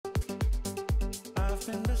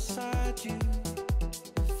nothing beside you.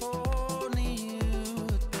 If only you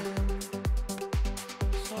had been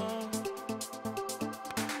so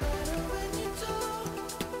better when you talk.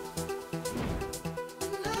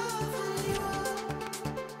 Love when you are.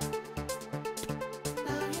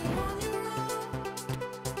 Now you're on your own.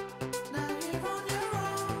 Now you're on your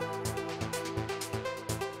own.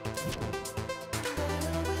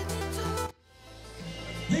 Better when you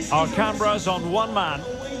talk. Our cameras on one man,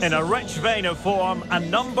 in a rich vein of form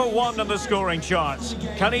and #1 in the scoring charts.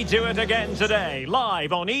 Can he do it again today?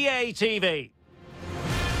 Live on EA TV.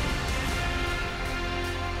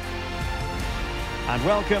 And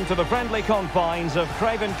welcome to the friendly confines of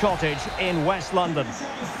Craven Cottage in West London.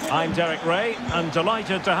 I'm Derek Ray and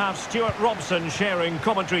delighted to have Stuart Robson sharing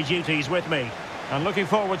commentary duties with me. And looking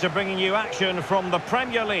forward to bringing you action from the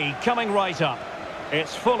Premier League coming right up.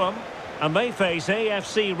 It's Fulham and they face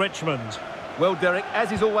AFC Richmond. Well, Derek,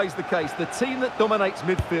 as is always the case, the team that dominates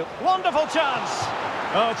midfield... Wonderful chance!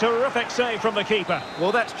 Oh, terrific save from the keeper.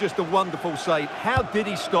 Well, that's just a wonderful save. How did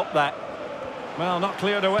he stop that? Well, not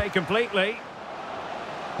cleared away completely.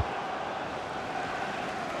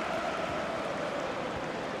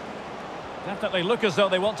 Definitely look as though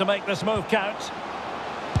they want to make this move count.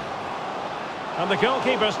 And the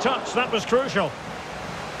goalkeeper's touch, that was crucial.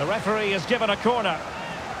 The referee has given a corner.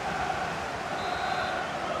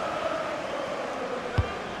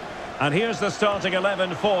 And here's the starting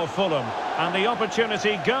 11 for Fulham. And the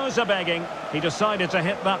opportunity goes a-begging. He decided to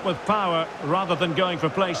hit that with power rather than going for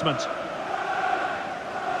placement.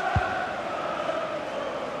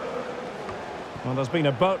 Well, there's been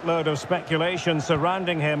a boatload of speculation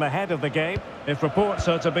surrounding him ahead of the game. If reports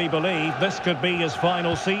are to be believed, this could be his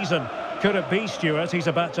final season. Could it be, Stuart, he's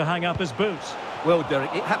about to hang up his boots? Well,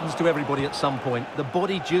 Derek, it happens to everybody at some point. The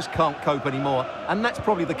body just can't cope anymore. And that's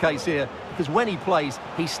probably the case here, because when he plays,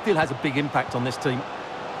 he still has a big impact on this team.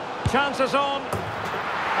 Chances on.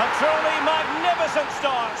 A truly magnificent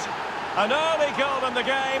start. An early goal in the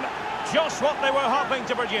game. Just what they were hoping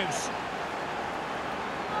to produce.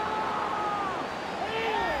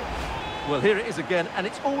 Well, here it is again, and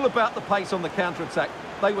it's all about the pace on the counter-attack.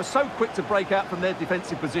 They were so quick to break out from their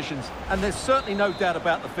defensive positions, and there's certainly no doubt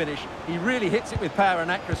about the finish. He really hits it with power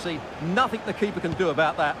and accuracy. Nothing the keeper can do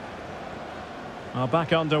about that. Well,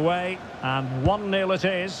 back underway, and 1-0 it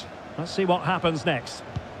is. Let's see what happens next.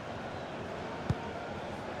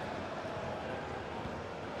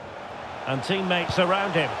 And teammates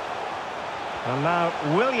around him. And now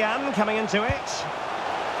Willian coming into it.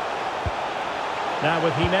 Now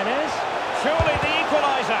with Jimenez. Surely the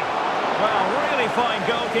equaliser. Well, really fine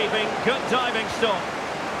goalkeeping, good diving stop.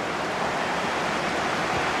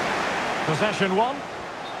 Possession won.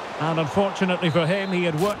 And unfortunately for him, he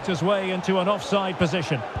had worked his way into an offside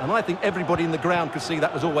position. And I think everybody in the ground could see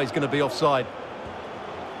that was always going to be offside.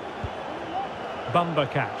 Bumper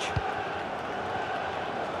catch.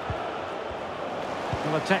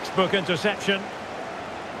 Well, a textbook interception.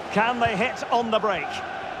 Can they hit on the break?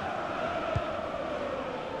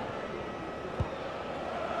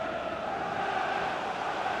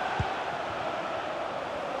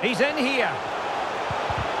 He's in here.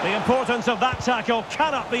 The importance of that tackle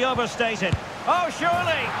cannot be overstated. Oh,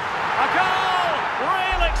 surely! A goal!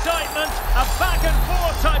 Real excitement! A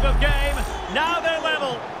back-and-forth type of game. Now they're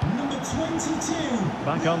level. Number 22.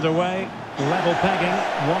 Back underway. Level pegging.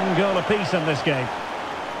 1 goal apiece in this game.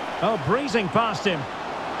 Oh, breezing past him.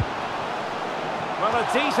 Well, a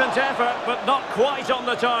decent effort, but not quite on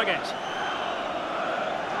the target.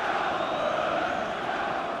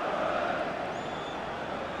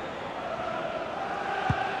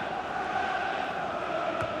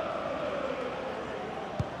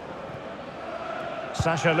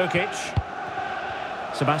 Sasha Lukic.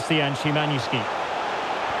 Sebastian Szymanski.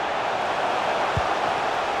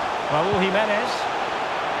 Raul Jimenez.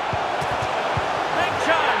 Big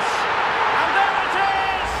chance. And there it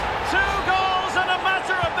is! 2 goals in a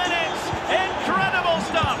matter of minutes. Incredible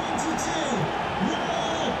stuff.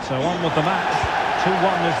 So on with the match.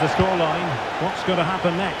 2-1 is the scoreline. What's going to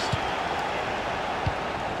happen next?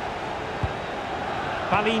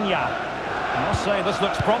 Palinha. I must say this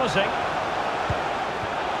looks promising.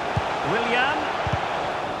 Willian,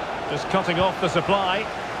 just cutting off the supply.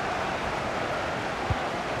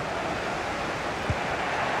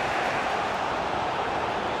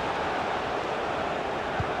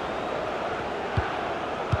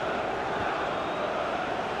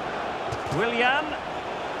 Willian.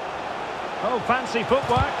 Oh, fancy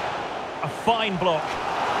footwork. A fine block.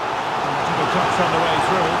 Took a touch on the way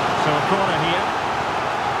through, so a corner here.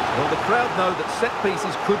 Well, the crowd know that set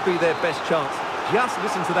pieces could be their best chance. Just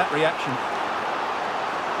listen to that reaction.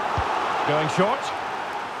 Going short.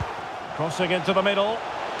 Crossing into the middle.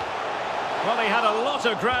 Well, he had a lot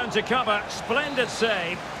of ground to cover. Splendid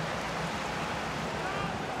save.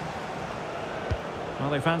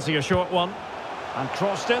 Well, they fancy a short one. And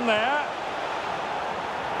crossed in there.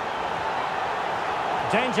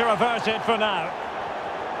 Danger averted for now.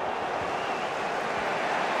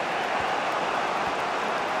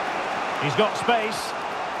 He's got space.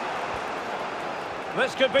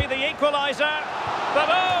 This could be the equaliser. But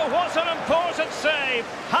oh, what an important save.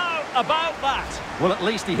 How about that? Well, at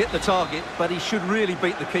least he hit the target, but he should really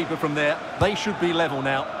beat the keeper from there. They should be level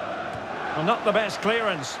now. Well, not the best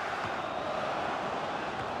clearance.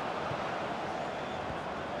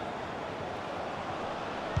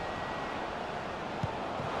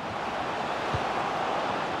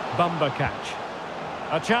 Bumper catch.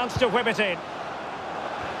 A chance to whip it in.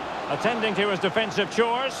 Attending to his defensive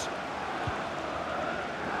chores.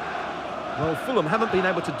 Well, Fulham haven't been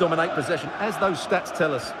able to dominate possession, as those stats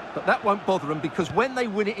tell us. But that won't bother them, because when they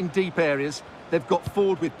win it in deep areas, they've got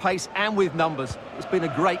forward with pace and with numbers. It's been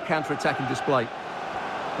a great counter-attacking display.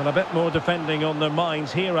 And a bit more defending on their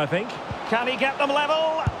minds here, I think. Can he get them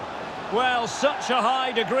level? Well, such a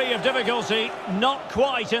high degree of difficulty, not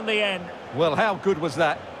quite in the end. Well, how good was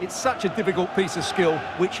that? It's such a difficult piece of skill,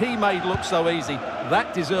 which he made look so easy.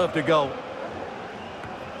 That deserved a goal.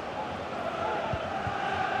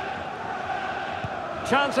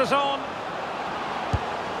 Chances on.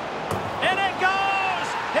 In it goes!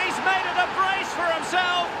 He's made it a brace for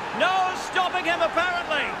himself. No stopping him,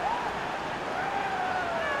 apparently.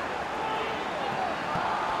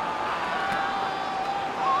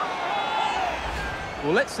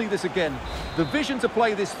 Well, let's see this again. The vision to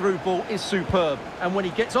play this through ball is superb, and when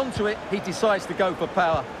he gets onto it, he decides to go for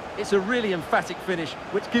power. It's a really emphatic finish,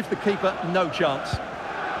 which gives the keeper no chance.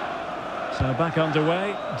 So back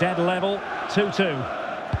underway, dead level, 2-2.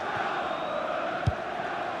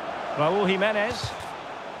 Raúl Jimenez.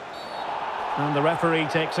 And the referee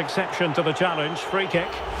takes exception to the challenge, free kick.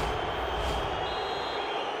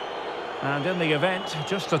 And in the event,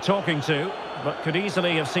 just a talking to, but could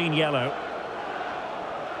easily have seen yellow.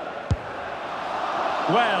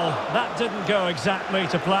 Well, that didn't go exactly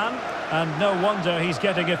to plan, and no wonder he's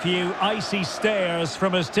getting a few icy stares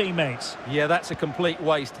from his teammates. Yeah, that's a complete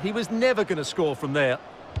waste. He was never going to score from there.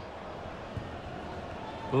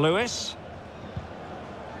 Lewis.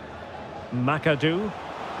 McAdoo.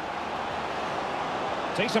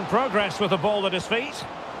 Decent progress with the ball at his feet,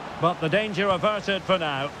 but the danger averted for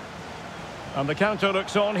now. And the counter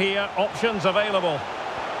looks on here, options available.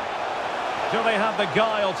 Do they have the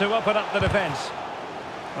guile to open up the defence?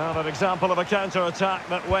 Well, an example of a counter-attack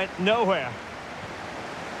that went nowhere.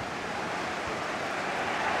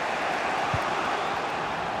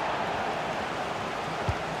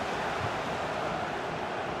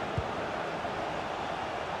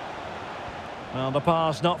 Well, the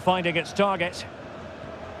pass not finding its target.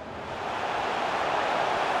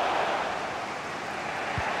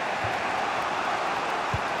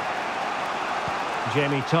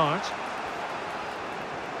 Jamie Tart.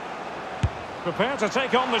 Prepared to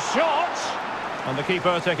take on the shot. And the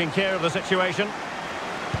keeper taking care of the situation.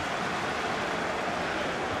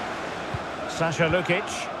 Sasha Lukic.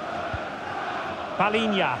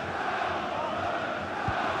 Palinha.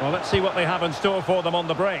 Well, let's see what they have in store for them on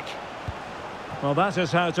the break. Well, that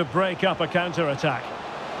is how to break up a counter-attack.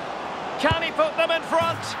 Can he put them in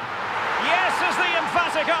front? Yes is the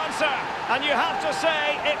emphatic answer. And you have to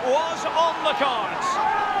say it was on the cards.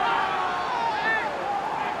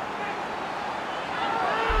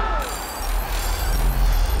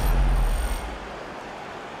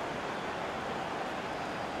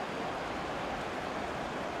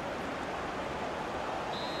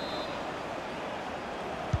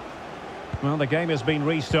 Well, the game has been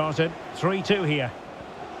restarted. 3-2 here.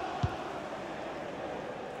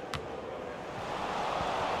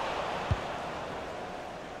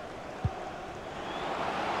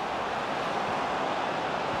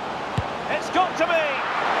 It's got to be!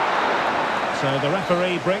 So the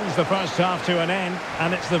referee brings the first half to an end,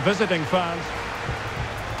 and it's the visiting fans.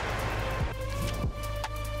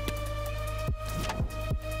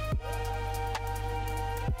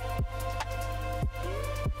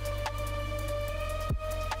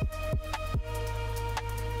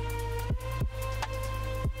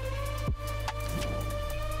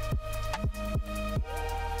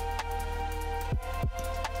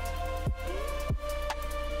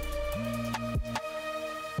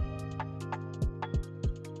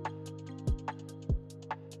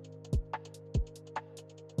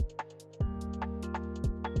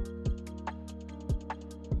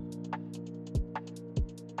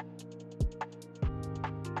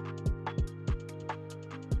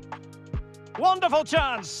 Wonderful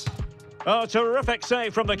chance. Oh, terrific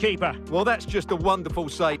save from the keeper. Well, that's just a wonderful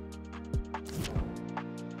save.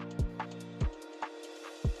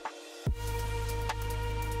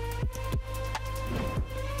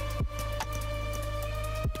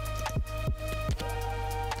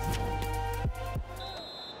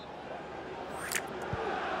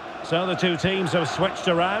 So the two teams have switched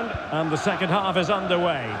around and the second half is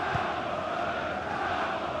underway.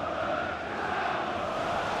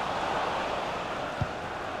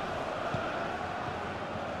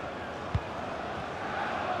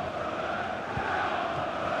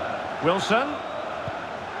 Wilson.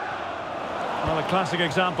 Well, a classic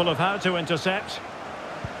example of how to intercept.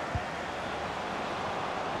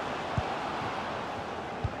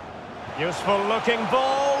 Useful looking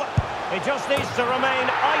ball. He just needs to remain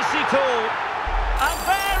icy cool. And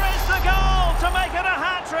there is the goal to make it a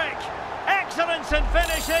hat-trick. Excellence in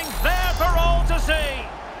finishing, there for all to see.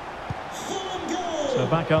 So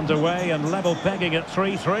back underway and level pegging at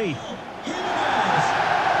 3-3.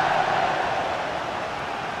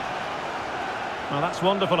 Well, that's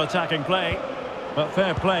wonderful attacking play. But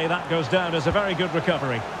fair play, that goes down as a very good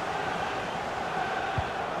recovery.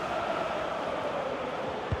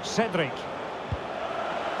 Cedric.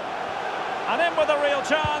 And in with a real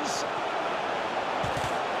chance.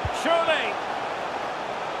 Surely.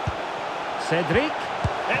 Cedric.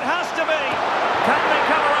 It has to be. Can they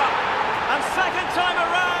cover up? And second time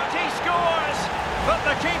around he scores. But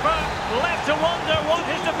the keeper left to wonder what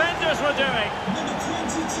his defenders were doing. Number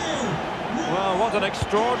 22. Well, what an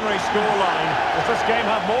extraordinary scoreline. Does this game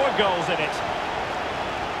have more goals in it?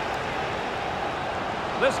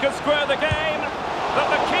 This could square the game.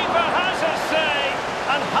 But the keeper has his say.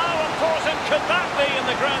 And how important could that be in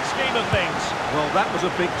the grand scheme of things? Well, that was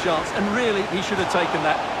a big chance, and really, he should have taken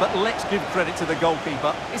that. But let's give credit to the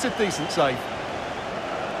goalkeeper. It's a decent save.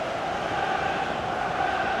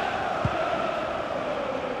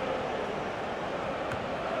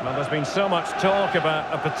 Well, there's been so much talk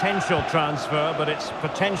about a potential transfer, but it's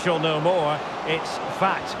potential no more. It's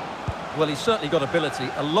fact. Well, he's certainly got ability.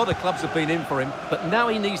 A lot of clubs have been in for him, but now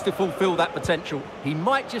he needs to fulfil that potential. He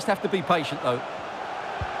might just have to be patient, though.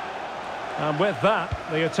 And with that,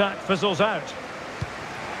 the attack fizzles out.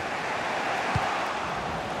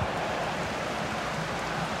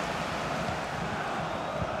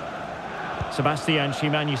 Sebastian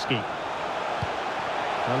Szymanski.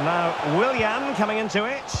 And now Willian coming into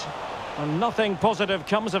it. And nothing positive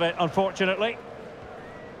comes of it, unfortunately.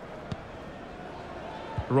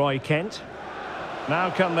 Roy Kent. Now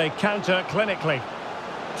can they counter clinically?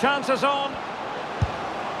 Chances on.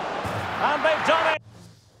 And they've done it.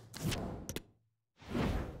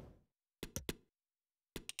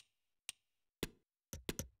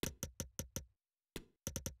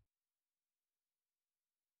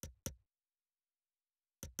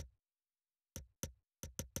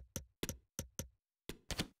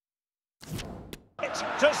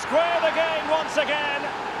 To square the game once again.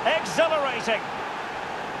 Exhilarating.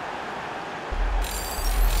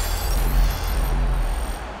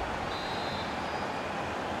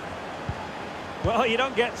 Well, you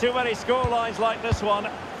don't get too many scorelines like this one.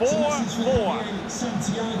 4-4.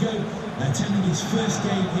 Santiago attending his first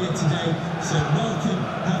game here today. So welcome,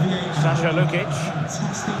 Javier. Sasha Lukic.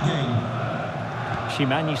 Fantastic game.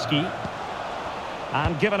 Szymanski.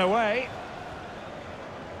 And given away.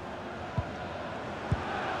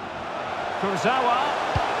 Kurzawa.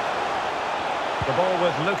 The ball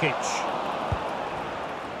with Lukic.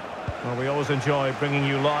 Well, we always enjoy bringing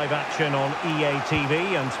you live action on EA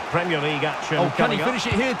TV and Premier League action Can he coming finish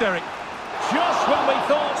up. it here, Derek? Just when we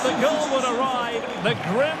thought the goal would arrive, the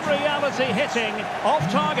grim reality hitting off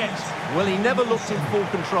target. Well, he never looked in full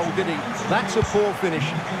control, did he? That's a poor finish.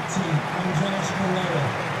 18, Andreas Pereira.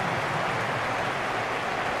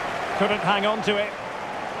 Couldn't hang on to it.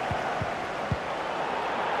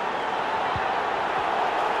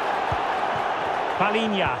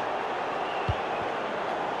 Palinha.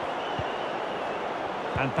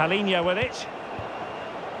 And Palinha with it.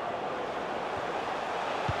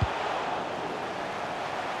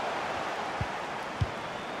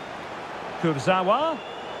 Kurzawa.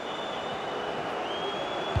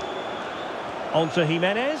 On to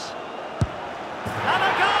Jimenez. And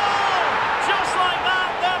a goal! Just like that,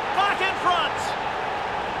 they're back in front.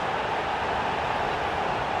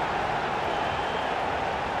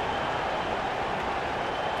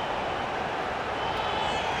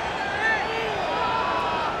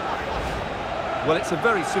 Well, it's a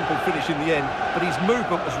very simple finish in the end, but his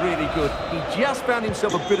movement was really good. He just found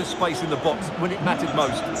himself a bit of space in the box when it mattered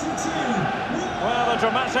most. Well, a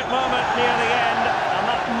dramatic moment near the end, and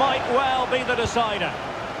that might well be the decider.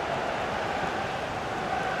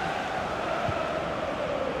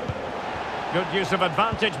 Good use of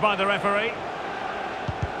advantage by the referee.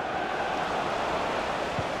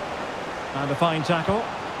 And a fine tackle.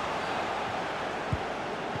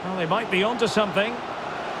 Well, they might be onto something. In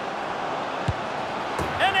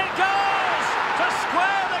it goes! To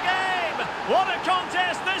square the game! What a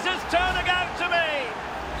contest this is turning out to be!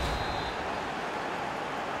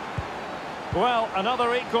 Well, another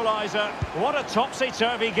equaliser. What a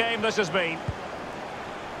topsy-turvy game this has been.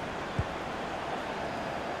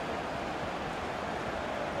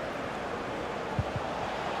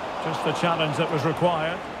 Just the challenge that was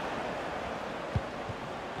required.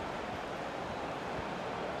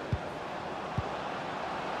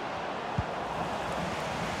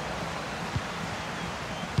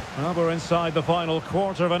 Well, we're inside the final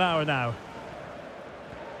quarter of an hour now.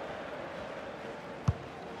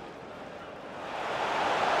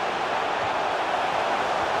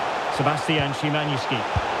 Sebastian Szymański.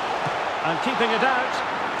 And keeping it out.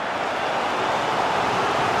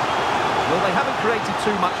 Well, they haven't created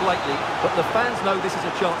too much lately, but the fans know this is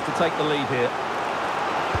a chance to take the lead here.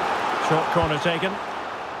 Short corner taken.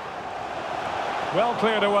 Well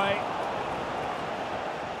cleared away.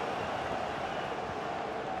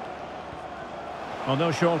 Well,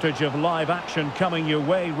 no shortage of live action coming your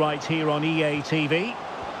way right here on EA TV.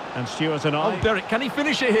 And Stuart and I... Oh, Derek, can he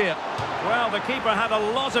finish it here? Well, the keeper had a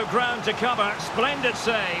lot of ground to cover. Splendid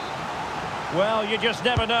save. Well, you just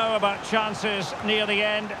never know about chances near the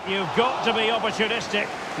end. You've got to be opportunistic.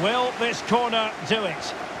 Will this corner do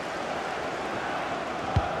it?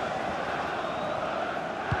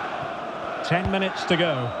 Ten minutes to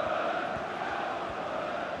go.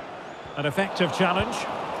 An effective challenge.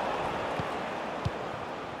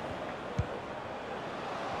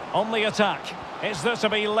 On the attack. Is there to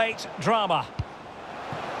be late drama?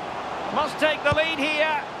 Must take the lead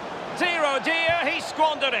here. Dear oh dear, he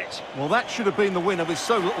squandered it. Well, that should have been the winner with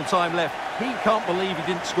so little time left. He can't believe he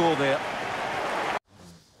didn't score there.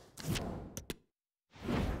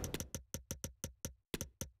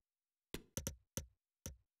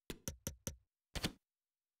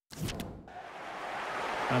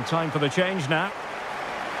 And time for the change now.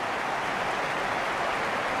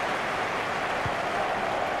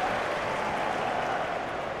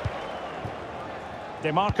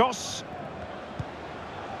 DeMarcos.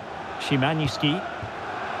 Szymański.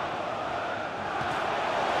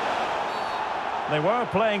 They were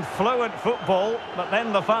playing fluent football, but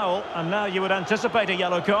then the foul, and now you would anticipate a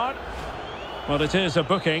yellow card. Well, it is a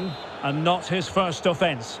booking, and not his first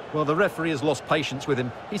offence. Well, the referee has lost patience with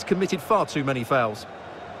him. He's committed far too many fouls.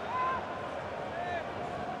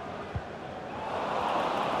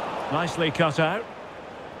 Nicely cut out.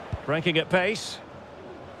 Breaking at pace.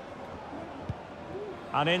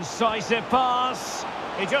 An incisive pass.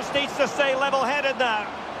 He just needs to stay level-headed now.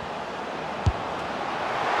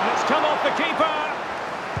 And it's come off the keeper.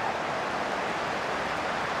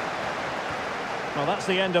 Well, that's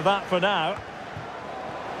the end of that for now.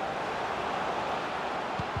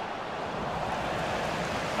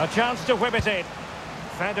 A chance to whip it in.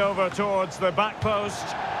 Fed over towards the back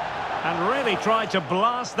post. And really tried to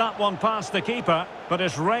blast that one past the keeper, but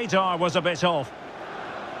his radar was a bit off.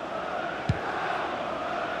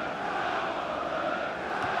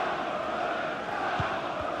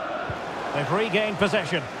 They've regained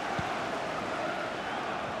possession.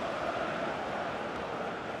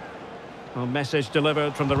 A message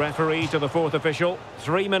delivered from the referee to the fourth official.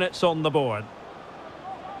 3 minutes on the board.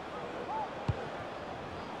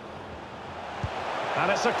 And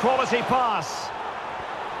it's a quality pass.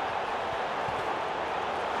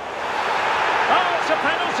 Oh, it's a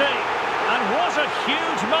penalty. And what a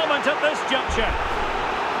huge moment at this juncture.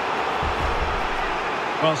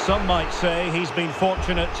 Well, some might say he's been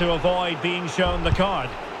fortunate to avoid being shown the card.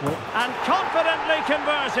 And confidently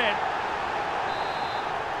converted.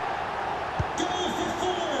 Goal for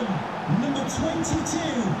Fulham, number 22,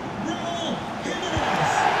 Raul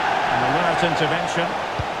Jimenez. An alert intervention.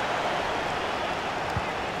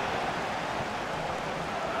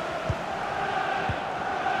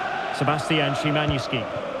 Sebastian Szymański.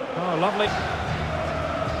 Oh, lovely.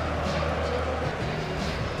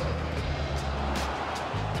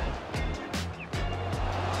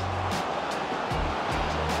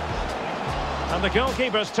 And the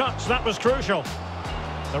goalkeeper's touch, that was crucial.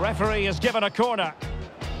 The referee has given a corner.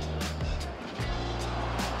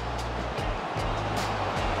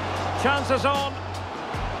 Chances on.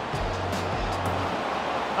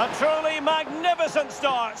 A truly magnificent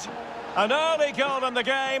start. An early goal in the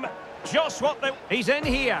game. Just what they... He's in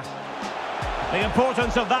here. The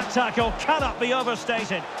importance of that tackle cannot be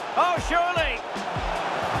overstated. Oh, surely.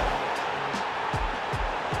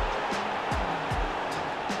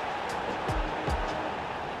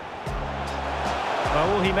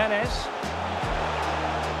 Raul Jimenez.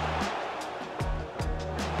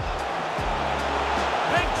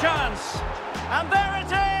 Big chance. And there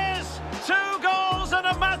it is! 2 goals in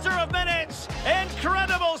a matter of minutes.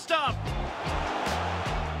 Incredible stuff.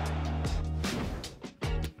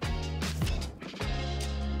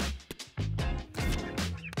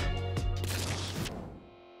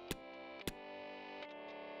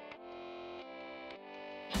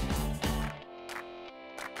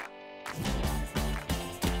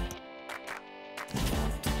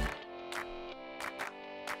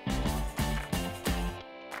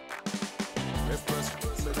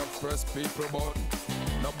 Press people button.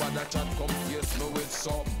 Nobody chat come face me with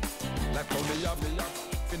something. Like how me have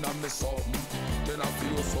in a me something. Then I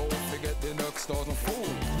feel so forget the next 1,000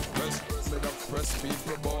 fool. Press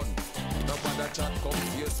people button. Nobody chat come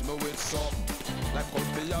face me with something. Like how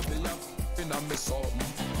me have in a me something.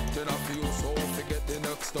 Then I feel so forget the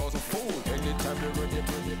next 1,000 fool. Anytime you ready,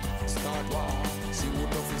 start war. See who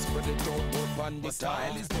love is spread it out, work on the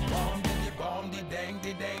style is the bomb, the dang,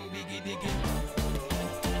 diggy, diggy.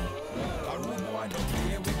 I don't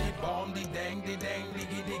play with the bomb, the dang, diggy,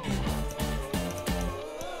 diggy.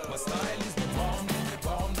 My style is the bomb,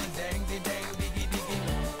 the dang, diggy, diggy.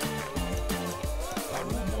 I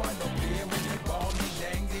don't play with the bomb, the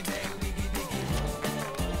dang, diggy, diggy.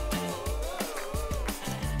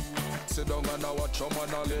 Sit down and I watch your man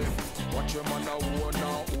a live. Watch your man a war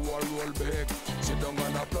now, who a roll big. Sit down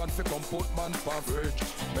and a plan for come put man for fridge.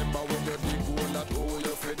 Remember when you dig goal that who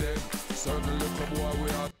you fit dig. Certain little boy we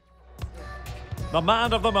are. The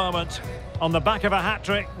man of the moment. On the back of a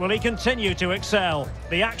hat-trick, will he continue to excel?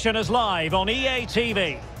 The action is live on EA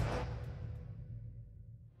TV.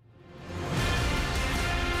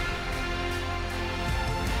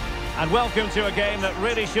 And welcome to a game that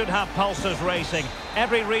really should have pulses racing.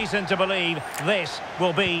 Every reason to believe this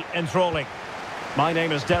will be enthralling. My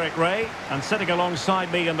name is Derek Ray, and sitting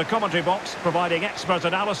alongside me in the commentary box, providing expert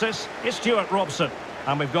analysis, is Stuart Robson.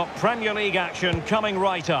 And we've got Premier League action coming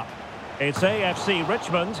right up. It's AFC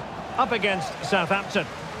Richmond up against Southampton.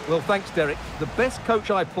 Well, thanks, Derek. The best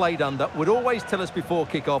coach I played under would always tell us before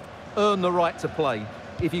kick-off, earn the right to play.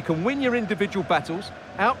 If you can win your individual battles,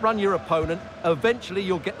 outrun your opponent, eventually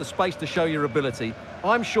you'll get the space to show your ability.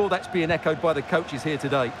 I'm sure that's being echoed by the coaches here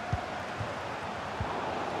today.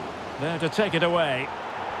 There to take it away.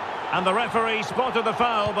 And the referee spotted the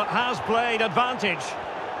foul, but has played advantage.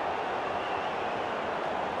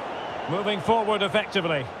 Moving forward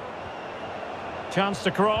effectively. Chance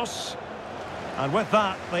to cross. And with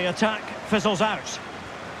that, the attack fizzles out.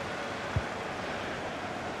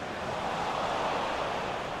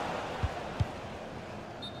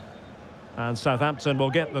 And Southampton will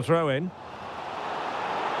get the throw-in.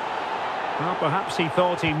 Well, perhaps he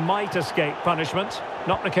thought he might escape punishment.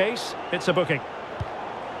 Not the case. It's a booking.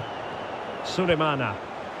 Sulemana.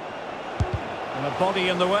 And a body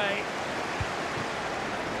in the way.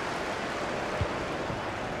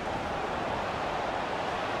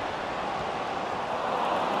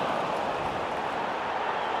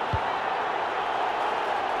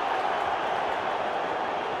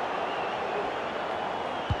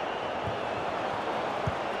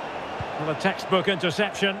 Well, a textbook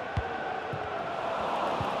interception.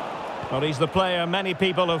 Well, he's the player many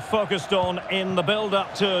people have focused on in the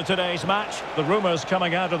build-up to today's match. The rumours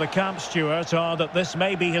coming out of the camp, Stuart, are that this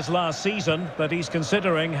may be his last season, that he's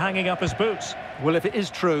considering hanging up his boots. Well, if it is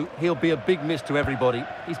true, he'll be a big miss to everybody.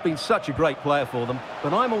 He's been such a great player for them,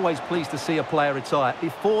 but I'm always pleased to see a player retire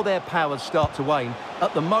before their powers start to wane.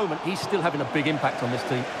 At the moment, he's still having a big impact on this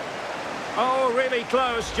team. Oh, really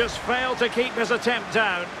close, just failed to keep his attempt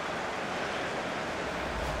down.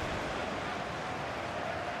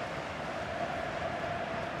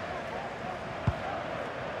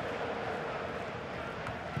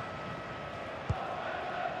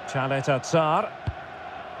 Chaleta Tsar.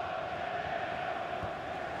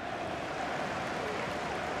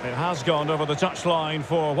 It has gone over the touchline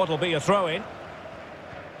for what will be a throw-in.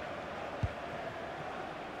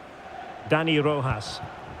 Dani Rojas.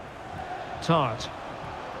 Tart.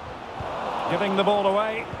 Giving the ball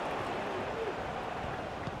away.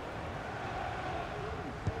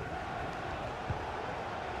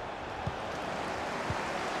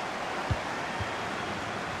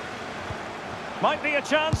 Might be a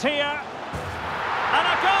chance here. And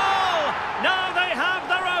a goal! Now they have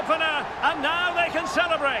their opener, and now they can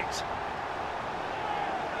celebrate.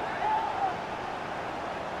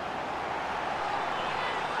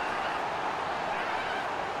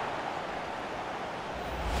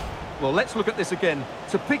 Well, let's look at this again.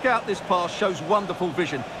 To pick out this pass shows wonderful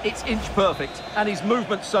vision. It's inch perfect, and his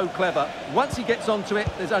movement's so clever. Once he gets onto it,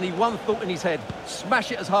 there's only one thought in his head.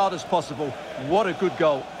 Smash it as hard as possible. What a good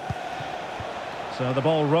goal. So the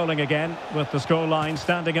ball rolling again with the scoreline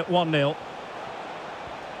standing at 1-0.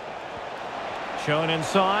 Shown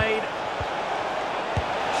inside.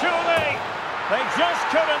 Surely! They just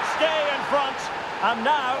couldn't stay in front. And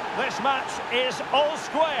now this match is all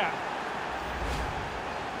square.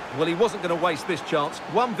 Well, he wasn't going to waste this chance.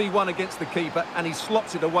 1v1 against the keeper, and he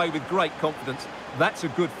slots it away with great confidence. That's a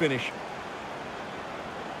good finish.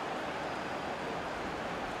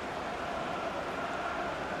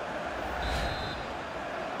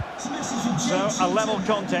 So a level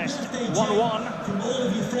contest, 1-1. From all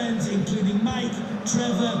of your friends, including Mike,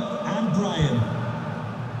 Trevor and Brian.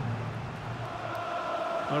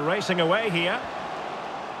 We're racing away here.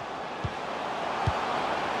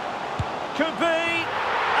 Could be.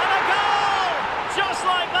 And a goal! Just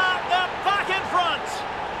like that, they're back in front.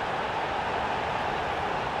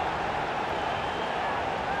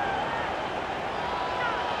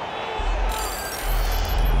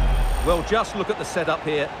 Well, just look at the setup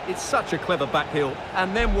here. It's such a clever back heel.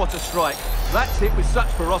 And then what a strike. That's hit with such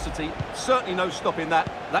ferocity. Certainly no stopping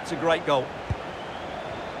that. That's a great goal.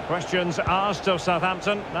 Questions asked of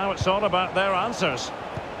Southampton. Now it's all about their answers.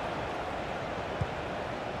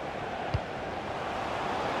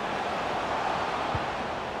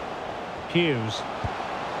 Hughes.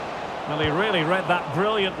 Well, he really read that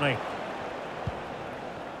brilliantly.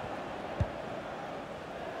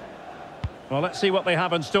 Well, let's see what they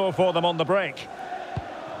have in store for them on the break.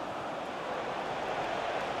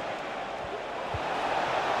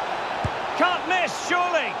 Can't miss,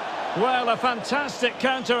 surely. Well, a fantastic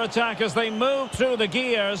counter-attack as they move through the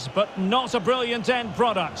gears, but not a brilliant end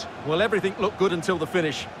product. Well, everything looked good until the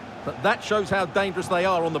finish. But that shows how dangerous they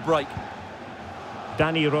are on the break.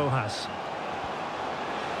 Dani Rojas.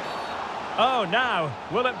 Oh, now,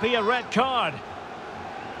 will it be a red card?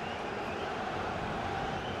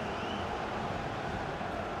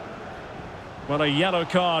 Well, a yellow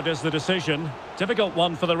card is the decision. Difficult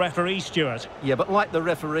one for the referee, Stuart. Yeah, but like the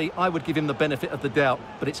referee, I would give him the benefit of the doubt.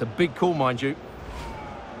 But it's a big call, mind you.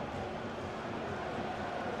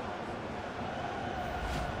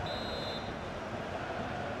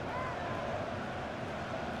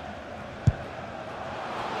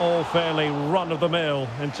 All fairly run-of-the-mill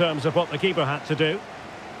in terms of what the keeper had to do.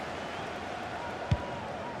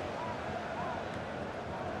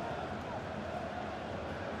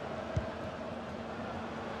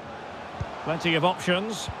 Plenty of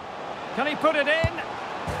options. Can he put it in?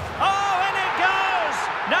 Oh, and it goes!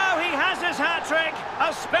 Now he has his hat-trick.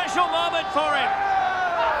 A special moment for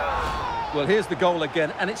him. Well, here's the goal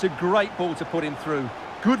again, and it's a great ball to put him through.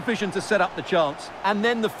 Good vision to set up the chance, and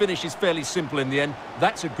then the finish is fairly simple in the end.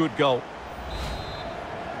 That's a good goal.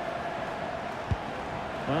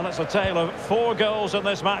 Well, it's a tale of 4 goals in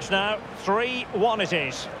this match now. 3-1 it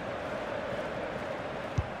is.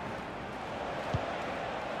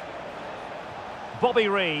 Bobby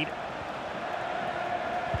Reid.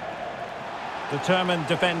 Determined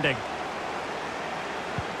defending.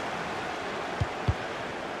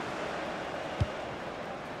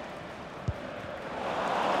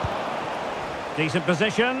 Decent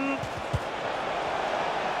position.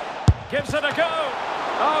 Gives it a go.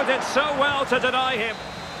 Oh, did so well to deny him.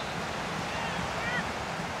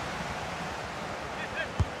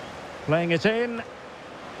 Playing it in.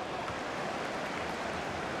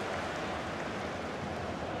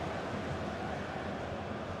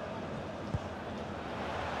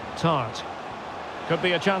 Tart. Could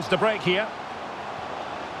be a chance to break here.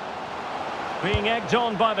 Being egged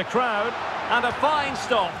on by the crowd. And a fine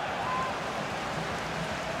stop.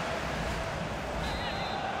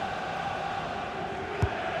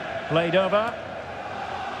 Played over.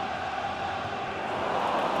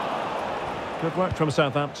 Good work from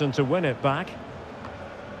Southampton to win it back.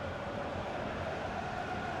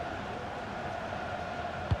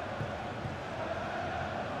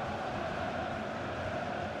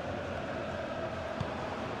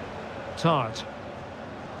 Tart.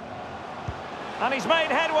 And he's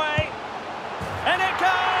made headway. And it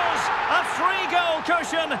goes! A 3-goal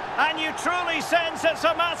cushion. And you truly sense it's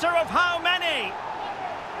a matter of how many.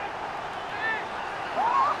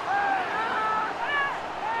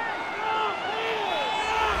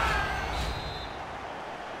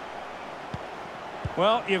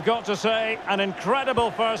 Well, you've got to say, an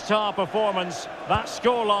incredible first-half performance. That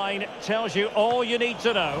scoreline tells you all you need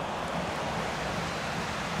to know.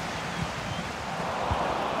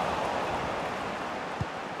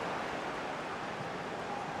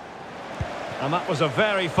 And that was a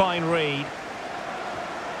very fine read.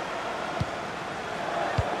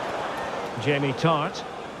 Jamie Tart.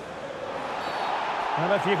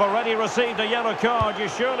 And if you've already received a yellow card, you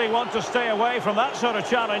surely want to stay away from that sort of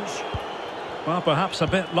challenge. Well, perhaps a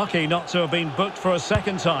bit lucky not to have been booked for a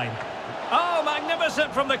second time. Oh,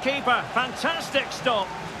 magnificent from the keeper. Fantastic stop.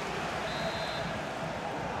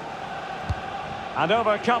 And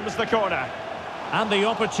over comes the corner. And the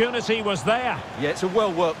opportunity was there. Yeah, it's a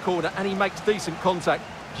well-worked corner, and he makes decent contact.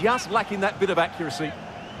 Just lacking that bit of accuracy.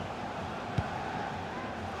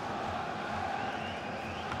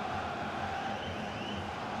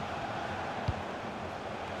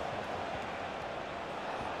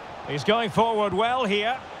 He's going forward well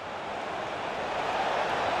here.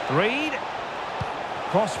 Reed.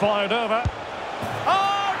 Cross-fired over.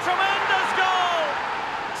 Oh, tremendous goal!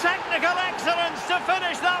 Technical excellence to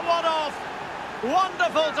finish that one off.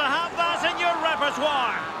 Wonderful to have that in your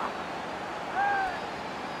repertoire.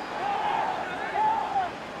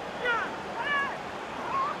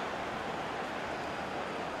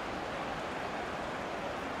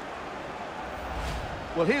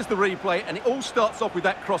 Well, here's the replay, and it all starts off with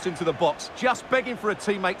that cross into the box, just begging for a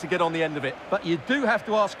teammate to get on the end of it. But you do have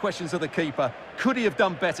to ask questions of the keeper. Could he have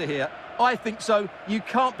done better here? I think so. You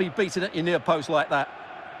can't be beaten at your near post like that.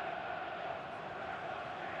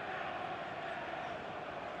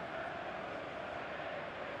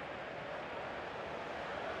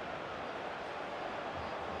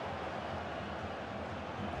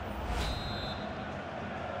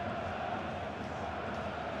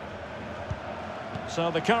 So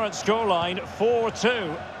the current scoreline,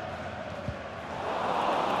 4-2.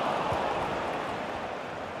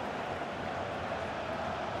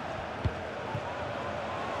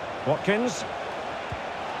 Watkins.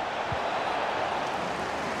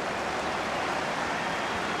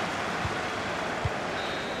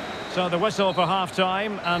 So the whistle for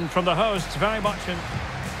half-time, and from the hosts, very much in...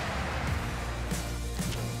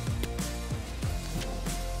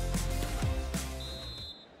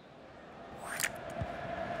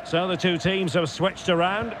 So the two teams have switched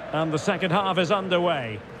around, and the second half is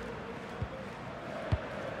underway.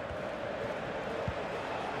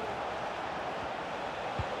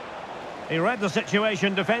 He read the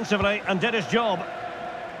situation defensively and did his job.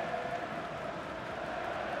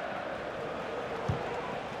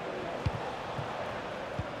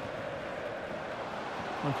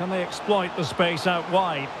 And can they exploit the space out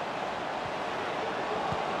wide?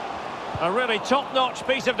 A really top-notch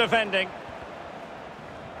piece of defending.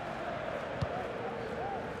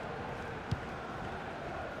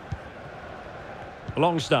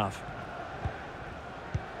 Longstaff.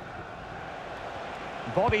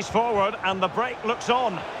 Bodies forward and the break looks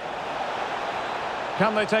on.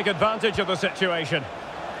 Can they take advantage of the situation?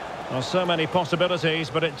 Well, so many possibilities,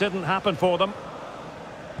 but it didn't happen for them.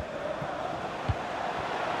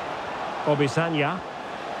 Obisanya.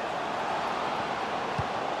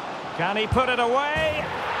 Can he put it away?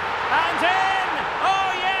 And in!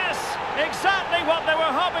 Oh yes! Exactly what they were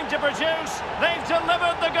hoping to produce. They've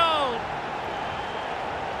delivered the goal.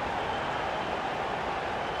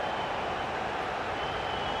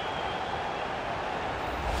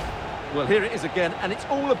 Well, here it is again, and it's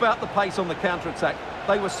all about the pace on the counter-attack.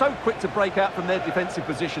 They were so quick to break out from their defensive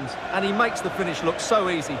positions, and he makes the finish look so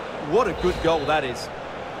easy. What a good goal that is.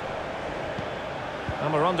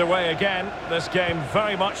 And we're underway again. This game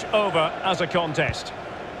very much over as a contest.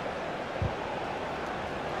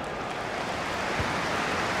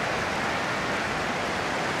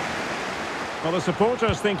 Well, the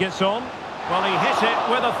supporters think it's on. Well, he hit it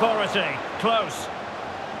with authority. Close.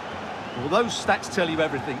 Well, those stats tell you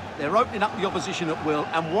everything. They're opening up the opposition at will,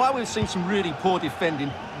 and while we've seen some really poor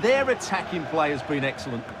defending, their attacking play has been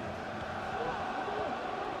excellent.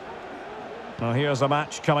 Now here's a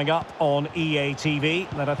match coming up on EA TV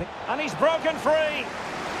that I think... And he's broken free!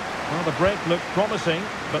 Well, the break looked promising,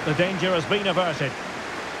 but the danger has been averted.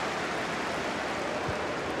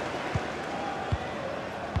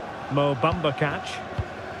 Mo Bamba catch.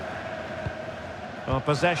 Well,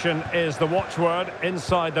 possession is the watchword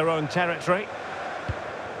inside their own territory.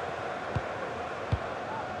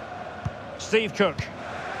 Steve Cook.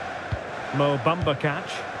 Mo Bamba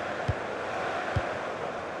catch.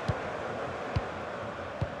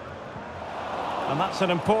 And that's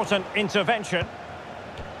an important intervention.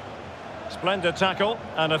 Splendid tackle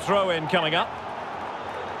and a throw-in coming up.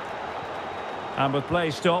 And with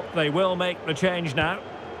play stopped, they will make the change now.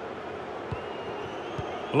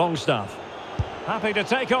 Longstaff. Happy to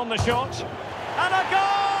take on the shot. And a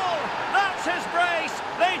goal! That's his brace!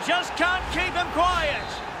 They just can't keep him quiet.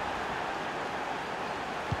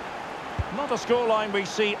 Not a scoreline we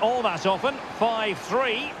see all that often.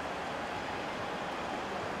 5-3.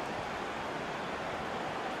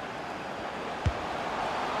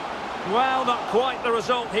 Well, not quite the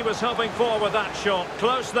result he was hoping for with that shot.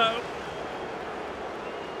 Close, though.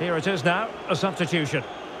 Here it is now, a substitution.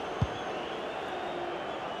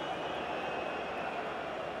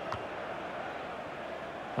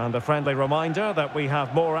 And a friendly reminder that we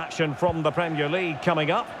have more action from the Premier League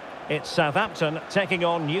coming up. It's Southampton taking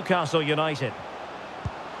on Newcastle United.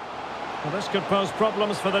 Well, this could pose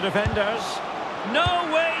problems for the defenders.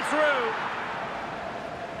 No way through!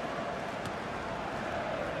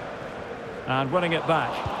 And winning it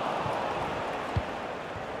back.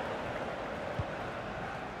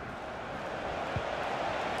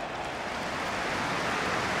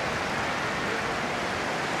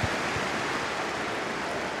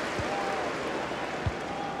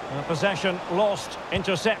 Possession lost,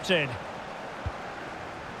 intercepted.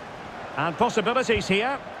 And possibilities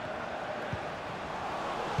here.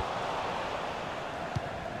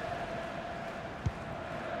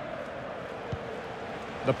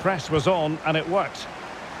 The press was on and it worked.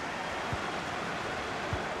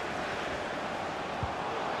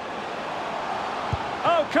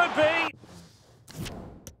 Oh, could be!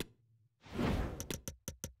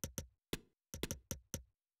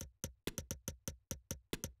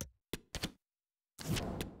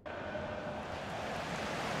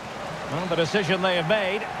 Well, the decision they have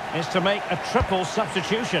made is to make a triple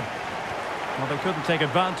substitution. Well, they couldn't take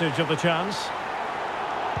advantage of the chance.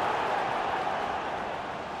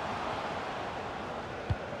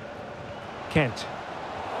 Kent.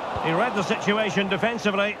 He read the situation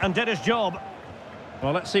defensively and did his job.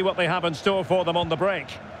 Well, let's see what they have in store for them on the break.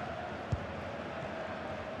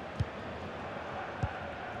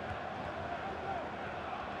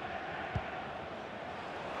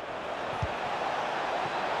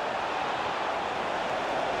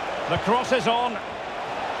 The cross is on.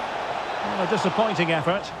 Well, a disappointing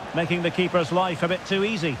effort, making the keeper's life a bit too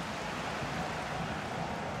easy.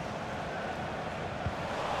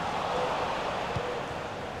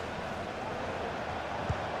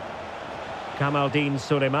 Kamaldeen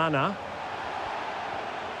Sulemana.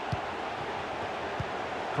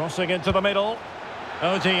 Crossing into the middle.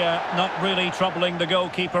 Oh dear, not really troubling the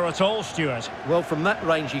goalkeeper at all, Stuart. Well, from that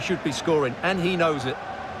range he should be scoring, and he knows it.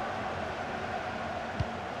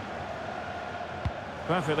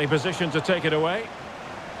 Perfectly positioned to take it away.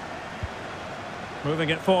 Moving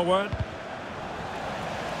it forward.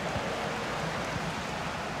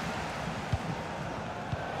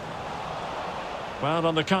 Well,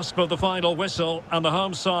 on the cusp of the final whistle, and the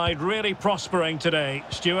home side really prospering today.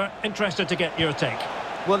 Stuart, interested to get your take.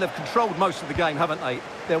 Well, they've controlled most of the game, haven't they?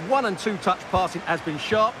 Their 1- and 2-touch passing has been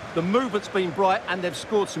sharp, the movement's been bright, and they've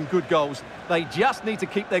scored some good goals. They just need to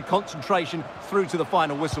keep their concentration through to the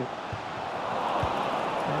final whistle.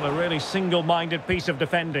 Well, a really single-minded piece of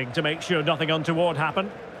defending to make sure nothing untoward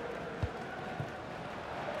happened.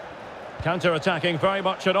 Counter-attacking, very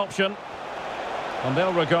much an option. And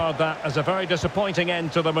they'll regard that as a very disappointing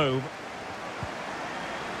end to the move.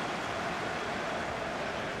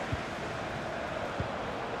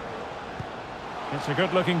 It's a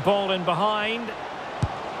good-looking ball in behind.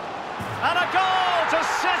 And a goal to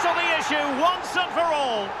settle the issue once and for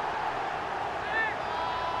all.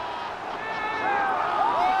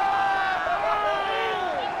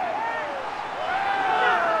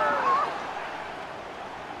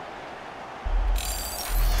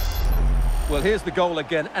 Well, here's the goal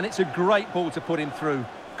again, and it's a great ball to put him through.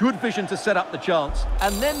 Good vision to set up the chance.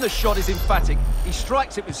 And then the shot is emphatic. He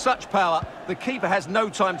strikes it with such power, the keeper has no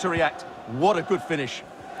time to react. What a good finish.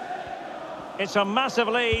 It's a massive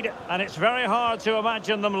lead, and it's very hard to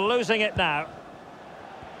imagine them losing it now.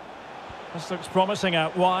 This looks promising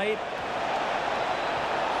out wide.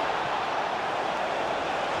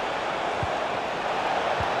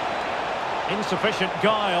 Insufficient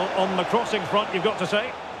guile on the crossing front, you've got to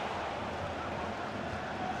say.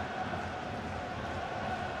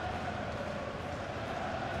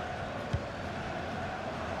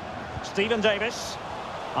 Stephen Davis.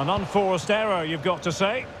 An unforced error, you've got to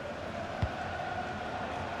say.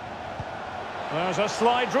 There's a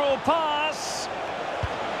slide rule pass.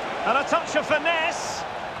 And a touch of finesse.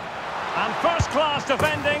 And first-class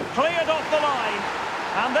defending cleared off the line.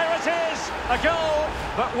 And there it is, a goal.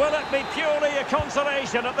 But will it be purely a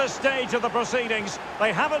consolation at this stage of the proceedings?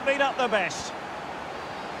 They haven't been at their best.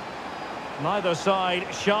 Neither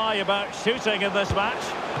side shy about shooting in this match.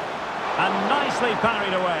 And nicely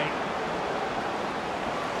parried away.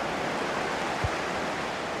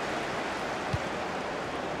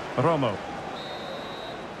 Romo.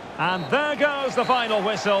 And there goes the final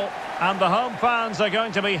whistle. And the home fans are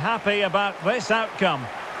going to be happy about this outcome.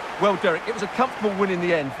 Well, Derek, it was a comfortable win in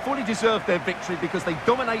the end. Fully deserved their victory because they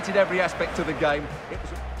dominated every aspect of the game. It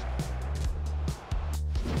was a